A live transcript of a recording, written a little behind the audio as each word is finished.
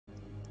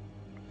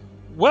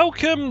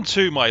Welcome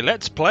to my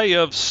Let's Play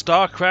of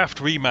StarCraft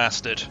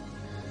Remastered,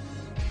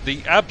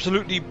 the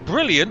absolutely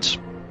brilliant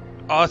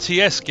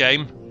RTS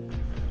game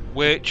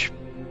which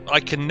I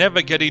can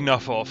never get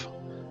enough of.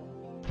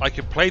 I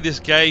could play this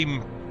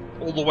game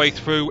all the way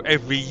through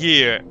every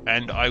year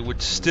and I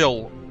would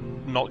still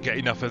not get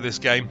enough of this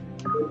game.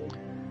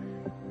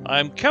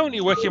 I'm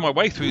currently working my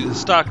way through the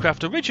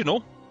StarCraft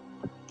original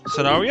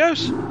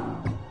scenarios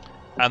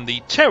and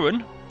the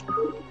Terran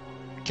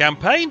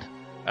campaign,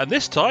 and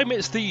this time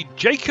it's the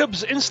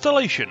Jacobs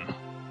installation.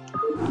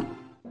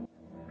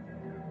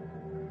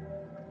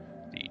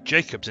 The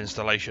Jacobs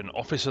installation,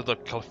 office of the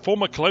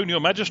former colonial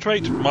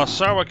magistrate,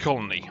 Marsara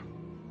Colony.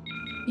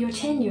 Your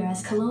tenure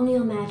as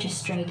colonial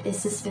magistrate is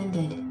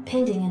suspended,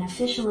 pending an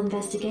official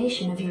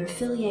investigation of your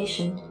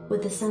affiliation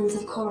with the Sons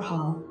of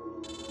Korhal.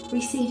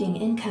 Receiving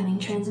incoming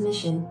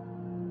transmission.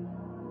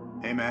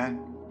 Hey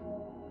man,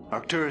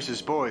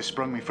 Arcturus' boys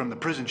sprung me from the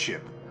prison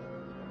ship.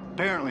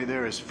 Apparently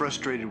they're as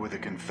frustrated with the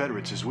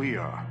Confederates as we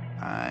are.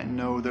 I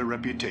know their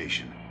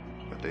reputation,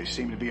 but they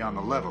seem to be on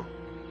the level.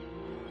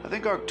 I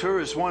think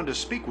Arcturus wanted to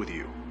speak with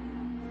you.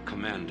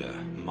 Commander,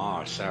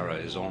 Mar Sara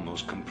is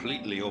almost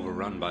completely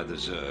overrun by the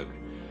Zerg.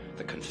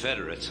 The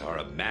Confederates are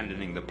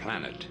abandoning the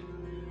planet,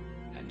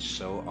 and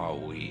so are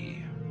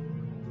we.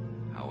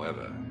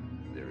 However,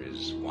 there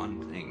is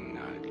one thing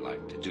I'd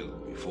like to do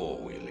before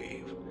we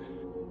leave.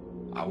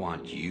 I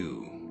want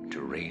you to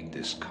raid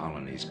this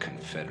colony's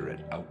Confederate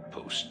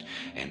outpost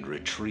and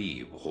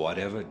retrieve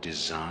whatever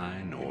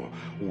design or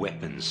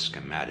weapons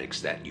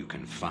schematics that you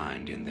can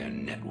find in their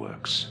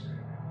networks.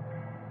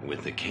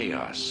 With the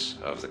chaos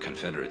of the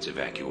Confederates'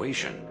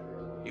 evacuation,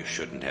 you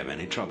shouldn't have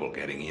any trouble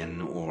getting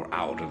in or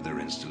out of their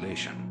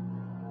installation.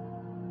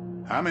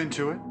 I'm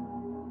into it.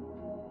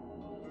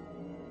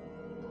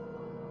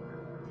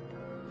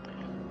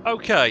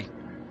 Okay,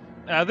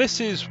 now this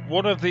is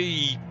one of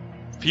the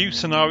few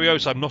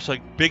scenarios I'm not a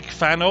big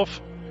fan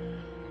of,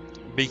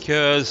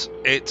 because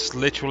it's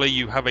literally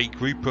you have a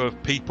group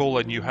of people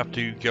and you have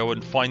to go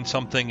and find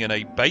something in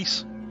a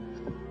base,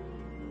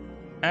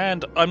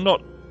 and I'm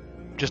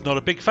just not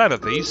a big fan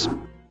of these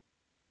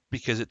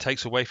because it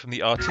takes away from the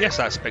RTS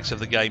aspects of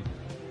the game.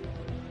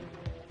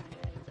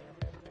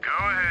 Go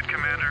ahead,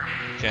 Commander.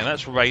 Okay,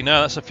 that's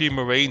Rayna, that's a few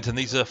Marines, and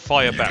these are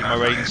Firebat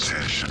Marines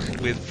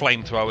with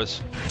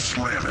flamethrowers.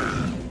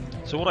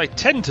 So what I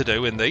tend to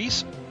do in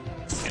these,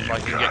 if I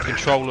can get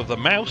control of the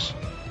mouse,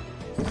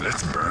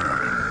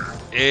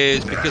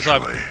 is, because I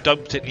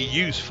don't particularly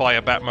use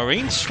Firebat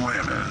Marines,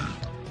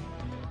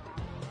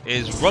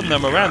 is run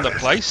them around the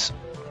place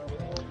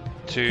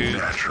to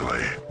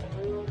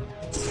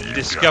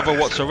discover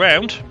what's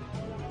around.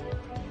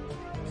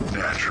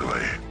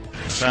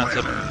 Found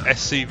some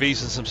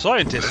SCVs and some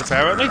scientists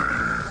apparently,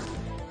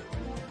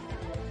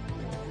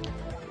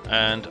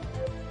 and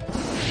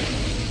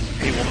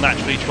he will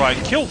naturally try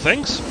and kill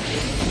things.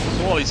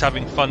 So while he's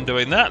having fun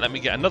doing that, let me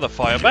get another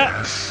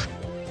Firebat.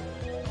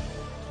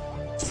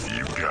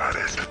 You got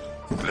it.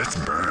 Let's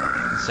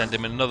burn. Send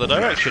him in another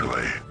direction.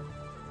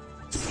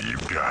 You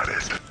got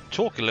it.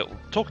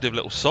 Talkative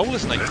little soul,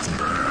 isn't he? Let's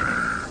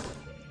burn.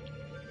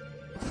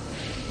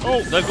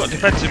 Oh, they've got a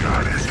defensive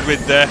grid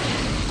there.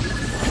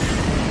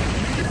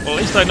 Well,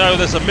 at least I know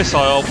there's a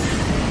missile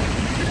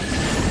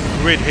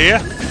grid here.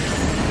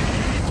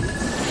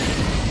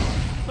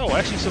 Oh, I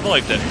actually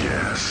survived it.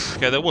 Yes.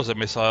 Okay, there was a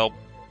missile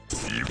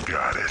You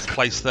got it.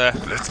 placed there.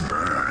 Let's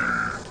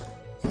burn.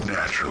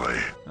 Naturally.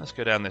 Let's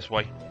go down this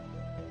way.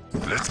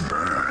 Let's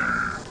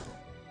burn.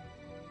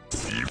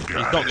 You got it.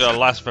 He's not going to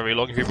last very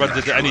long. If he runs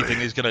into anything,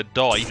 he's going to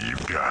die. You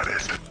got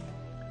it.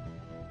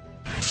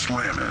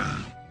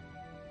 Slamming.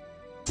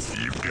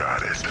 You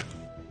got it.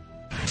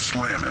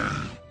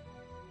 Slamming.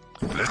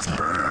 Let's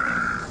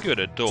burn. Good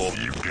a door.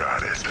 You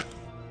got it.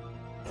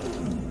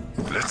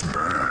 Let's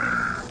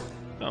burn.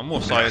 Oh,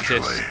 more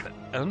scientists. Naturally.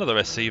 And another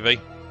SCV.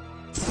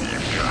 You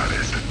got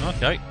it.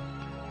 Okay.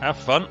 Have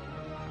fun.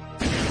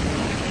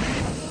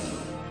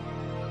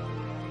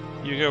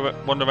 You go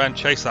wander around,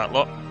 chase that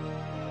lot.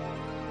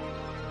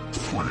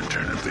 Want to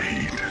turn up the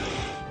heat.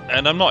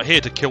 And I'm not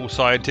here to kill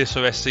scientists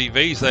or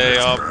SCVs. They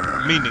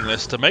are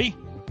meaningless to me.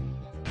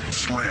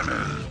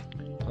 Slamming.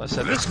 Let's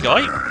send this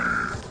guy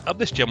up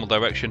this general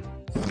direction.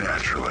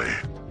 Naturally.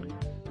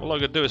 All I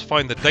gotta do is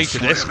find the data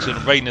discs, and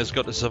Rayna's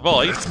got to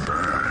survive. Let's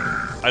burn.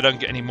 I don't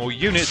get any more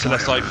units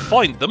unless I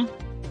find them.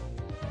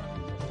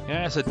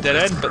 Yeah, it's a dead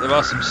end, but there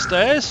are some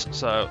stairs,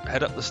 so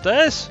head up the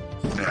stairs.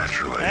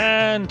 Naturally.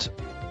 And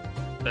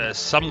there's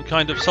some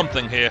kind of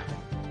something here.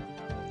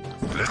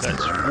 Let's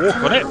Let's burn. walk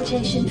on it.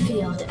 Teleportation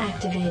field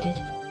activated.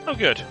 Oh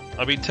good,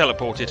 I've been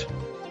teleported.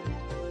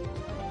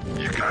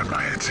 You got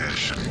my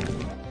attention.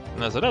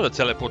 And there's another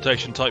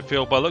teleportation type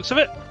field by the looks of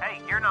it. Hey,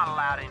 you're not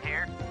allowed in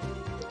here.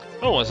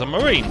 Oh, there's a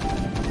Marine.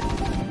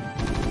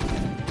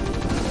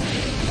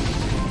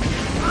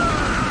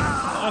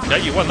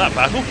 Okay, you won that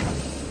battle.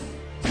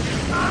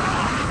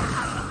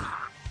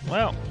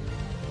 Well,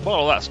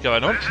 while that's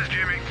going on, This is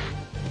Jimmy.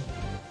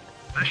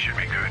 This should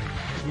be good.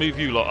 let's move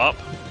you lot up.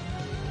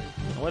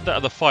 Where'd that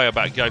other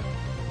Firebat go?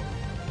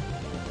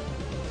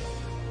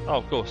 Oh,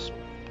 of course.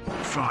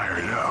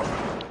 Fired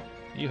up.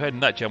 You head in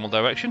that general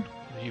direction.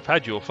 You've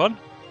had your fun.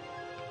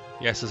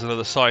 Yes, there's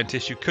another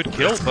scientist you could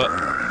kill, but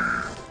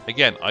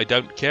again, I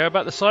don't care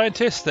about the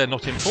scientists. They're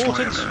not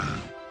important.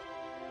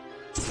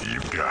 You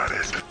got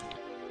it.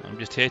 I'm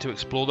just here to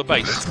explore the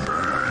base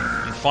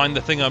and find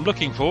the thing I'm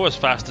looking for as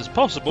fast as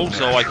possible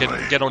so I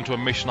can get onto a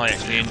mission I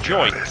actually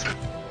enjoy.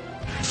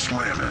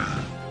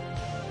 Slamming.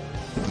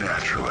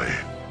 Naturally.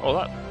 Oh,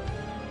 that...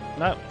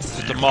 No, it's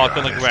just a mark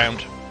on the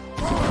ground.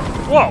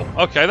 Whoa!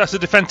 Okay, that's a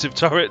defensive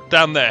turret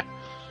down there.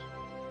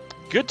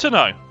 Good to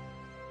know.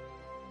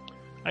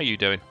 How you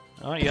doing?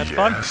 Alright, you had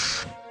fun?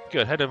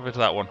 Good, head over to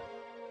that one.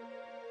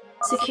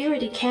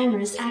 Security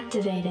cameras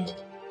activated.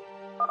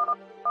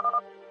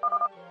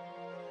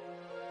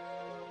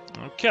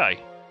 Okay.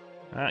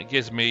 That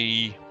gives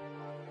me...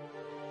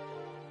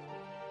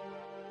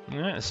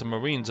 Yeah, there's some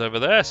Marines over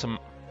there, some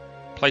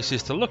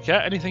places to look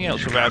at. Anything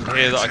else around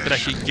here that I can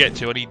actually get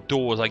to? Any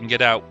doors I can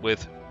get out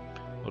with?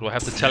 Or do I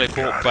have to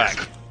teleport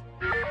back?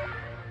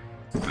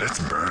 Let's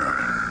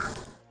burn.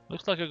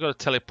 Looks like I've got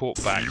to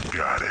teleport back. You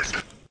got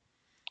it.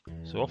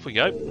 So off we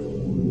go.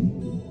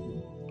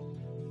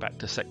 Back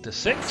to Sector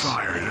 6.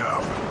 Fired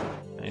up.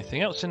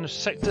 Anything else in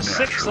Sector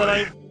 6 that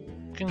I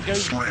can go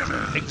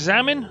Slamming.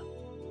 examine?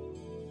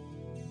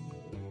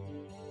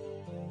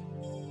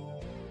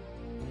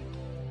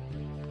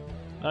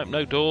 Nope,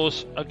 no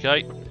doors.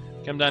 Okay.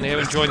 Come down here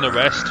and join the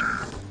rest.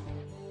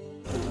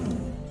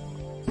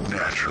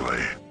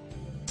 Naturally.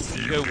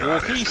 Go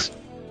got walkies.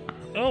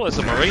 Oh, there's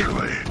a Marine.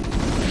 Naturally.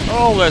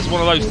 Oh, there's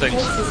one of those Your things.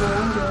 forces are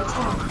under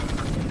attack.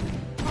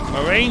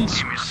 Marines.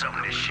 Give me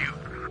something to shoot.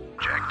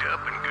 Jacked up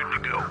and good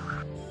to go.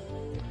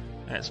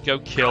 Let's go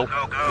kill.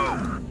 Go,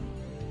 go.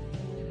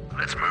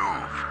 Let's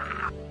move.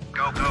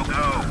 Go, go,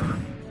 go.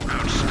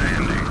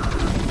 Outstanding.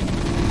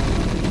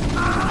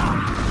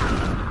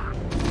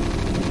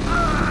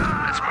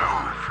 Let's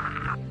move.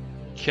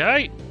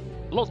 Okay.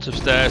 Lots of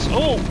stairs.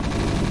 Oh!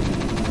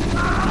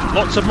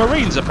 Lots of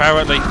Marines,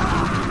 apparently.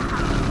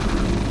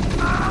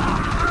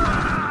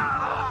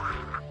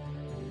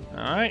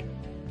 Alright.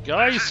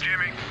 Guys,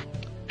 Jimmy.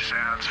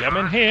 Sounds come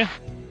in here.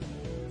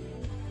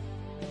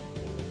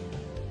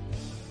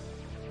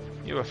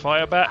 You're a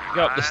fire bat.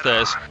 Go up the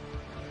stairs.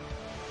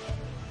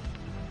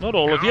 Not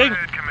all of you.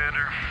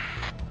 Commander.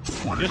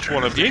 Just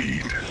one of you.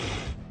 You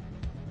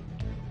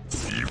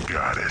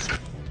got it.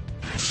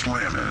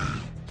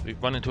 Slamming.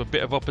 We've run into a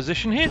bit of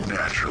opposition here.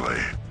 Naturally.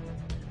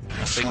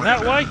 Nothing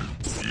that way.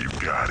 You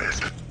got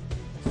it.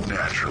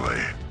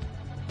 Naturally.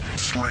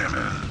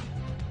 Slamming.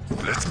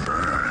 Let's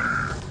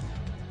burn.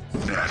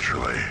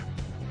 Naturally.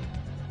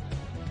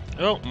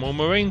 Oh, more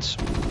Marines.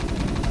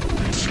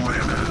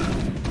 Slamming.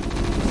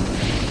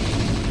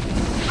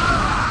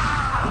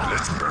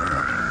 Let's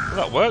burn. Well,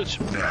 that worked.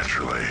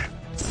 Naturally.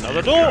 Another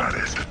You door. got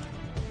it.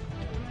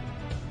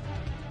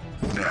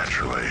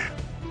 Naturally.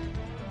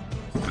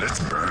 Let's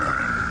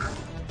burn.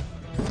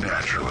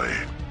 Naturally.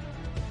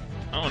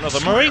 Oh, another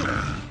Marine.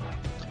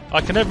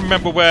 I can never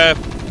remember where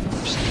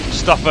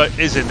stuff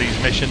is in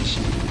these missions.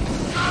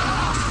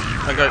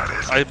 Like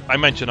I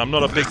mentioned, I'm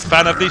not a big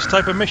fan of these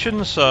type of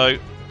missions, so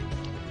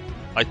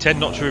I tend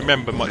not to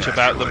remember much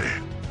about them.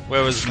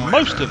 Whereas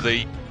most of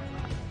the...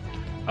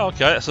 Oh, okay,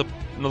 that's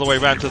another way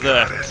round to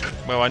there.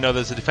 Where I know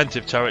there's a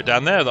defensive turret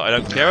down there that I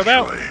don't care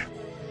about.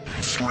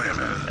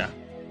 Yeah.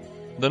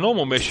 The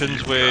normal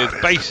missions with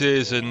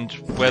bases and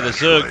where the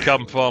Zerg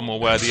come from or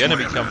where the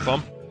enemy come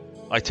from,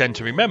 I tend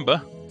to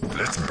remember.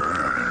 Let's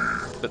burn.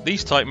 But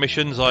these type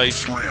missions, I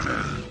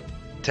Slamming.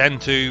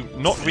 tend to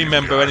not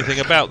remember anything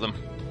about them.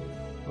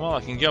 Well,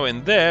 I can go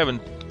in there and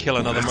kill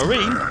another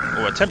Marine,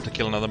 or attempt to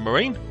kill another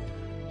Marine.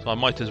 So I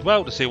might as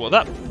well to see what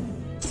that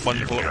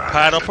wonderful little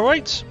pad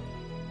operates.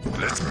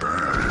 Let's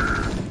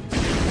burn.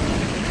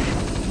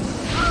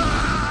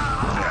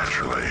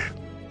 Naturally.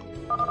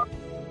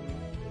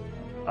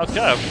 Okay,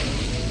 I've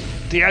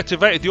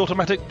deactivated the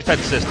automatic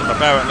defense system,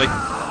 apparently.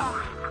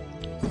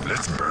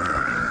 Let's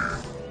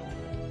burn.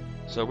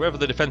 So wherever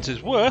the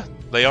defenses were,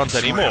 they aren't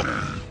anymore.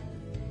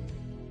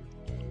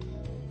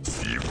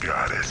 You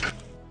got it.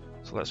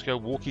 So let's go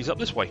walkies up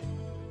this way.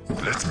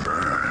 Let's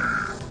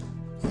burn.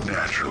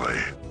 Naturally.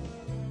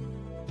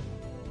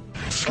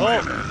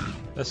 Oh,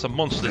 there's some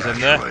monsters in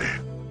there.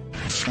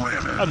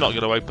 Slamming. I'm not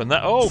going to open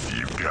that. Oh,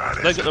 You got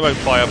it. they've got their own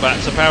fire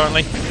bats,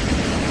 apparently.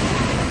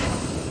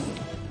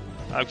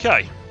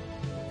 Okay.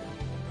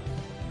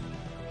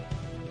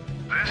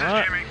 This is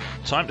Alright, Jimmy.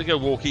 time to go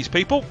walkies,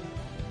 people.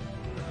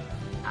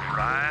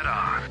 Right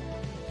on.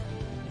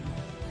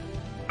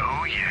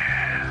 Oh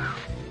yeah.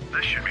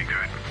 This should be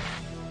good.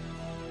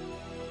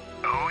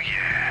 Oh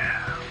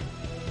yeah.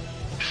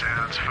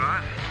 Sounds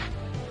fun.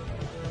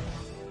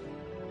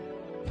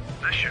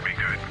 This should be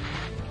good.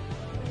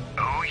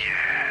 Oh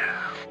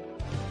yeah.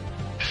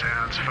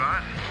 Sounds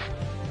fun.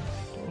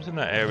 What was in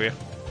that area?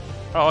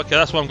 Oh, okay,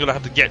 that's what I'm going to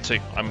have to get to,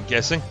 I'm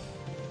guessing.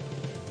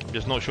 I'm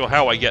just not sure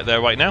how I get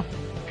there right now.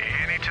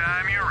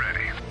 Anytime you're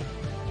ready.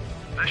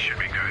 This should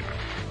be good.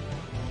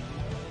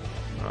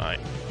 Right.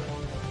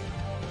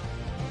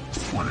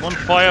 One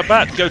fire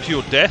bat, go to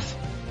your death.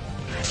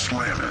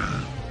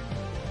 Slamming.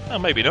 Oh,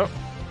 maybe not.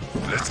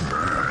 Let's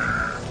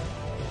burn.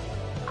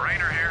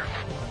 Rainer here.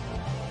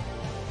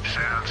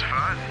 Sounds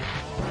fun.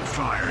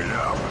 Fire it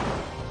up.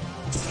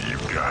 You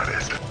got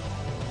it.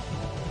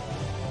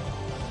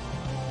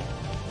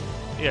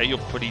 Yeah, you're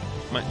pretty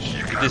much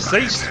You got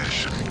deceased, my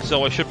attention.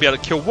 so I should be able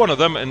to kill one of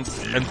them and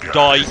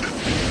die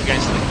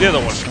against the other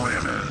one.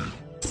 Slamming.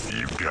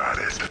 You got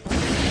it.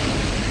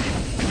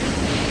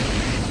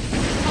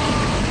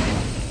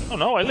 Oh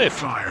no, I live.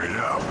 Fire it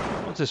up.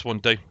 What's this one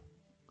do? You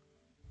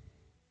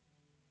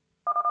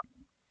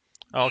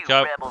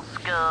Okay, rebel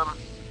scum.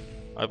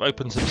 I've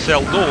opened some cell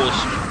doors.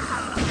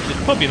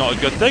 It's probably not a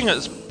good thing.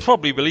 It's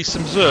probably released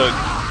some Zerg.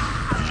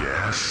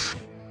 Yes.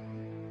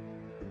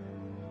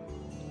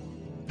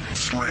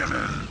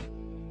 Slamming.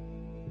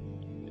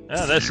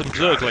 Yeah, there's some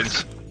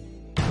Zerglings.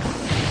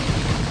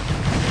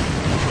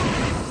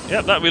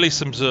 Yep, that released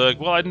some Zerg.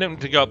 Well, I didn't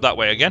need to go up that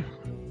way again.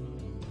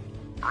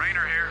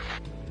 Rainer here.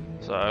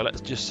 So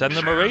let's just send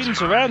the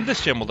Marines around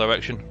this general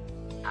direction.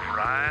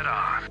 Right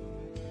on.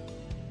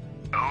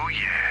 Oh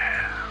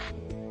yeah.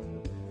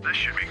 This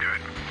should be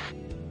good.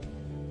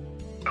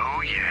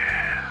 Oh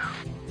yeah.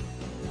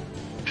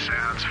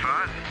 Sounds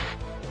fun.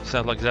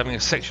 Sounds like he's having a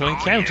sexual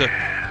encounter. Oh,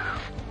 yeah.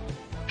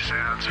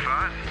 Sounds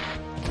fun.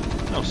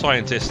 Oh,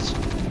 scientists.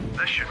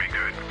 This should be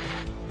good.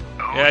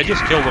 Oh, Yeah,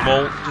 just kill them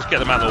all. Just get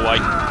them out of the way.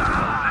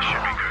 This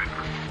should be good.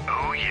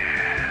 Oh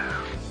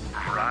yeah.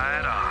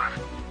 Right on.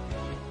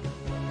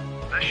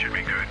 This should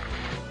be good.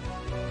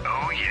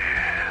 Oh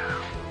yeah.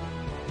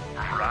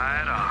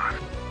 Right on.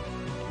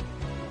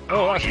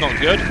 Oh, that's not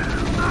good.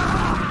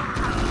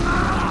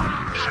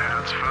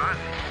 Sounds fun.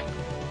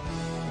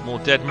 More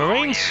dead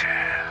Marines.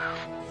 Yeah.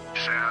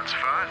 Sounds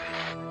fun.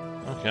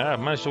 Okay, I've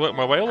managed to work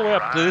my way all the way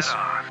up to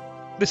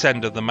this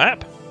end of the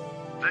map.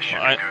 This should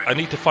be I good.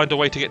 need to find a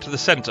way to get to the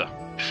center.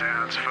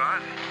 Sounds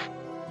fun.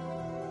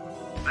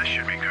 This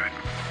should be good.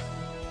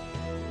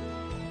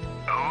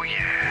 Oh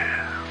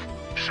yeah.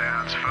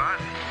 Sounds fun.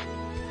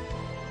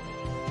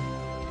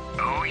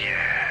 Oh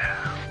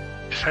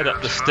yeah. Head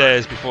up the Sounds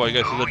stairs fun. before I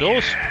go through the Oh,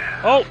 doors.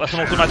 yeah. Oh, that's an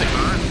automatic.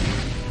 Fun.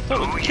 Thought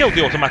Oh, we killed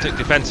the yeah. automatic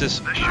defenses.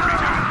 This should be good.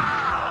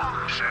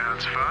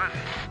 Sounds fun.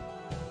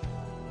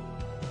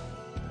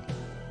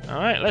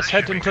 Alright, let's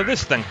head into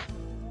this thing.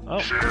 Oh,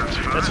 Sounds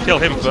fun. let's kill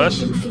him first.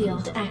 Teleportation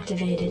field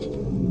activated.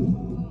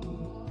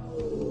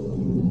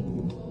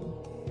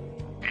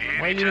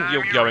 Where do you think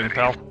you're going,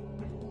 pal?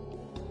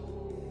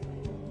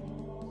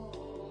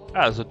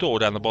 Ah, there's a door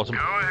down the bottom.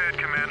 Go ahead,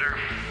 Commander.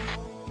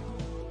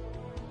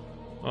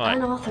 Right,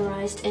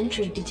 Unauthorized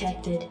entry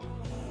detected.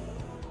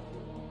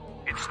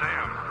 It's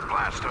them.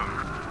 Blast them.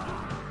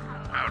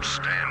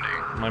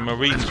 Outstanding. my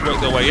Marines work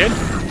their way in. Go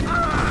ahead,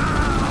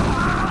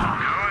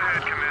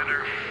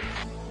 Commander.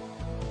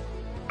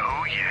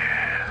 Oh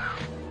yeah.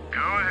 Go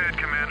ahead,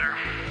 Commander.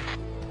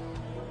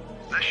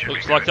 This should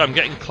Looks be like good. I'm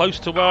getting close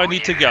to where I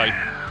need to go.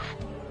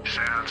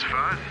 Sounds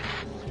fun.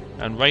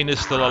 And Rainer's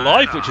still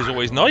alive, which is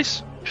always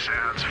nice.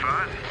 Sounds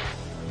fun.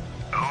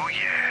 Oh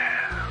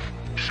yeah.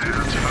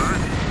 Sounds fun.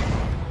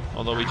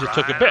 Although he just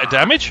took a bit of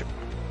damage.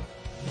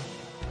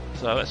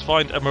 So let's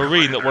find a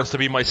Marine that wants to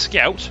be my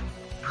scout.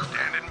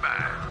 Standing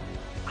by.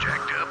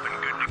 Jacked up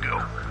and good to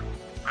go.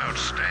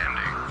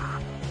 Outstanding.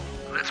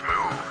 Let's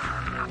move.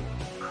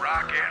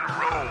 Rock and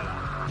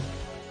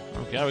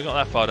roll. Okay, we got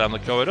that far down the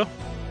corridor.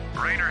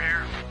 Rainer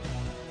here.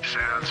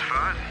 Sounds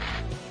fun.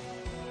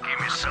 Give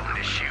me something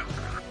to shoot.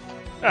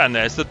 And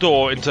there's the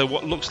door into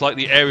what looks like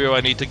the area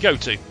I need to go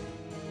to.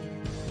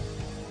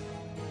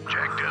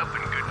 Jacked up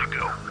and good to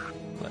go.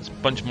 Let's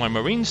bunch my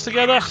Marines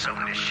together.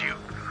 Something to shoot.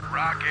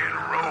 Rock and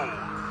roll.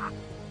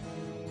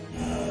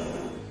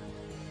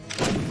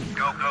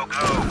 Go, go,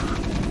 go.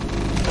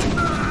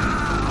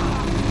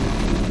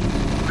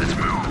 Let's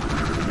move.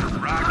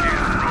 Rock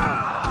and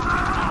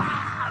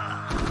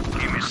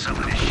roll. Give me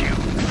something to shoot.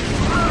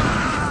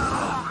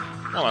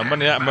 Oh, I'm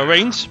running out of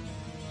Marines.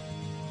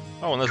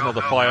 Oh, and there's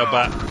another fire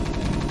bat.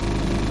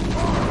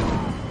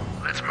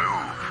 Let's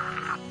move.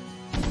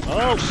 Oh,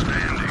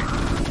 Outstanding.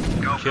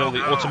 Go, kill go, the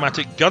go.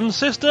 automatic gun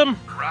system.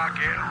 Rock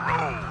and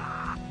roll.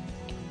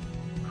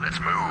 Let's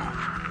move.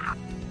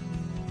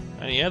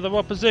 Any other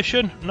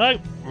opposition? No.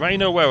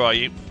 Rainer, where are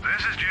you?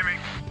 This is Jimmy.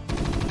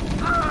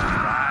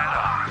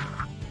 Right on.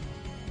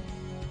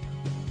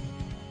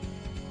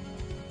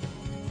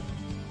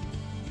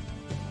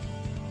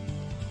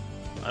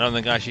 I don't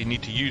think I actually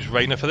need to use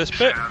Rainer for this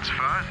bit. Sounds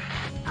fun.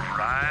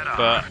 Right on.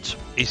 But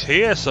he's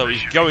here, so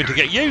he's going to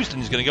get used,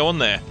 and he's going to go on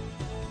there.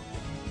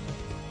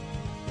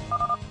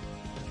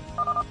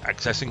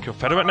 Accessing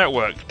Confederate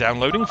network.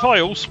 Downloading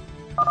files.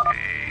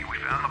 Hey, we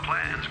found the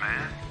plans,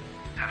 man.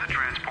 Have the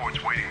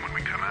transports waiting when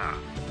we come out.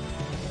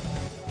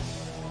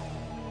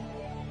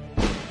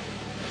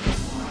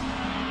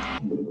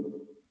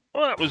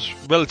 Well, that was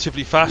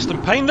relatively fast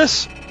and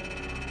painless.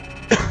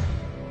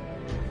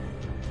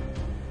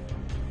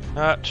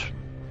 That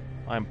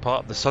I'm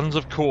part of the Sons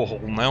of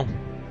Korhal now.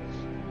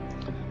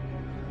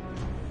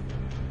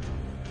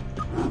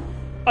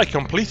 I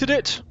completed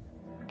it.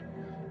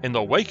 In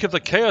the wake of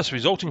the chaos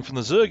resulting from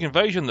the Zerg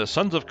invasion, the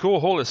Sons of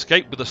Korhal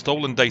escaped with the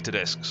stolen data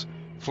disks.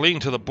 Fleeing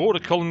to the border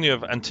colony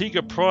of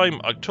Antigua Prime,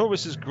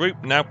 Arcturus'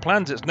 group now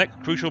plans its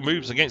next crucial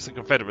moves against the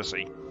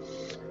Confederacy.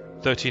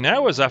 13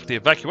 hours after the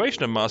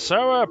evacuation of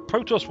Marsara,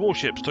 Protoss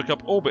warships took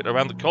up orbit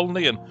around the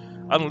colony and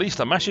unleashed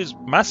a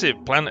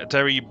massive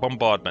planetary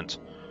bombardment.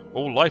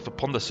 All life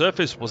upon the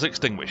surface was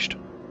extinguished.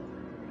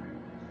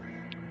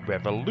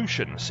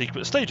 Revolution,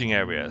 secret staging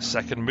area,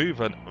 second move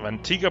of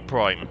Antigua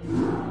Prime.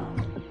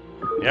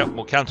 Yep,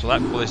 we'll cancel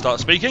that before they start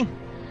speaking,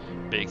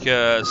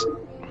 because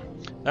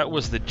that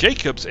was the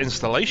Jacobs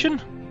installation,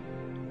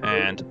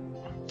 and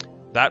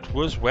that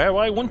was where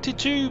I wanted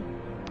to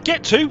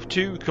get to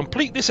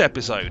complete this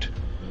episode.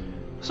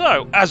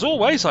 So, as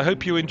always, I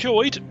hope you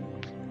enjoyed.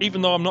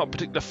 Even though I'm not a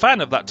particular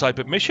fan of that type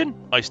of mission,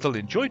 I still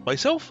enjoyed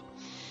myself.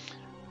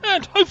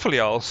 And hopefully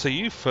I'll see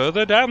you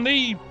further down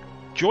the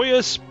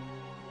joyous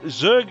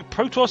Zerg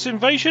Protoss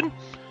invasion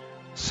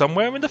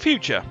somewhere in the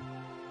future.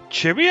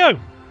 Cheerio!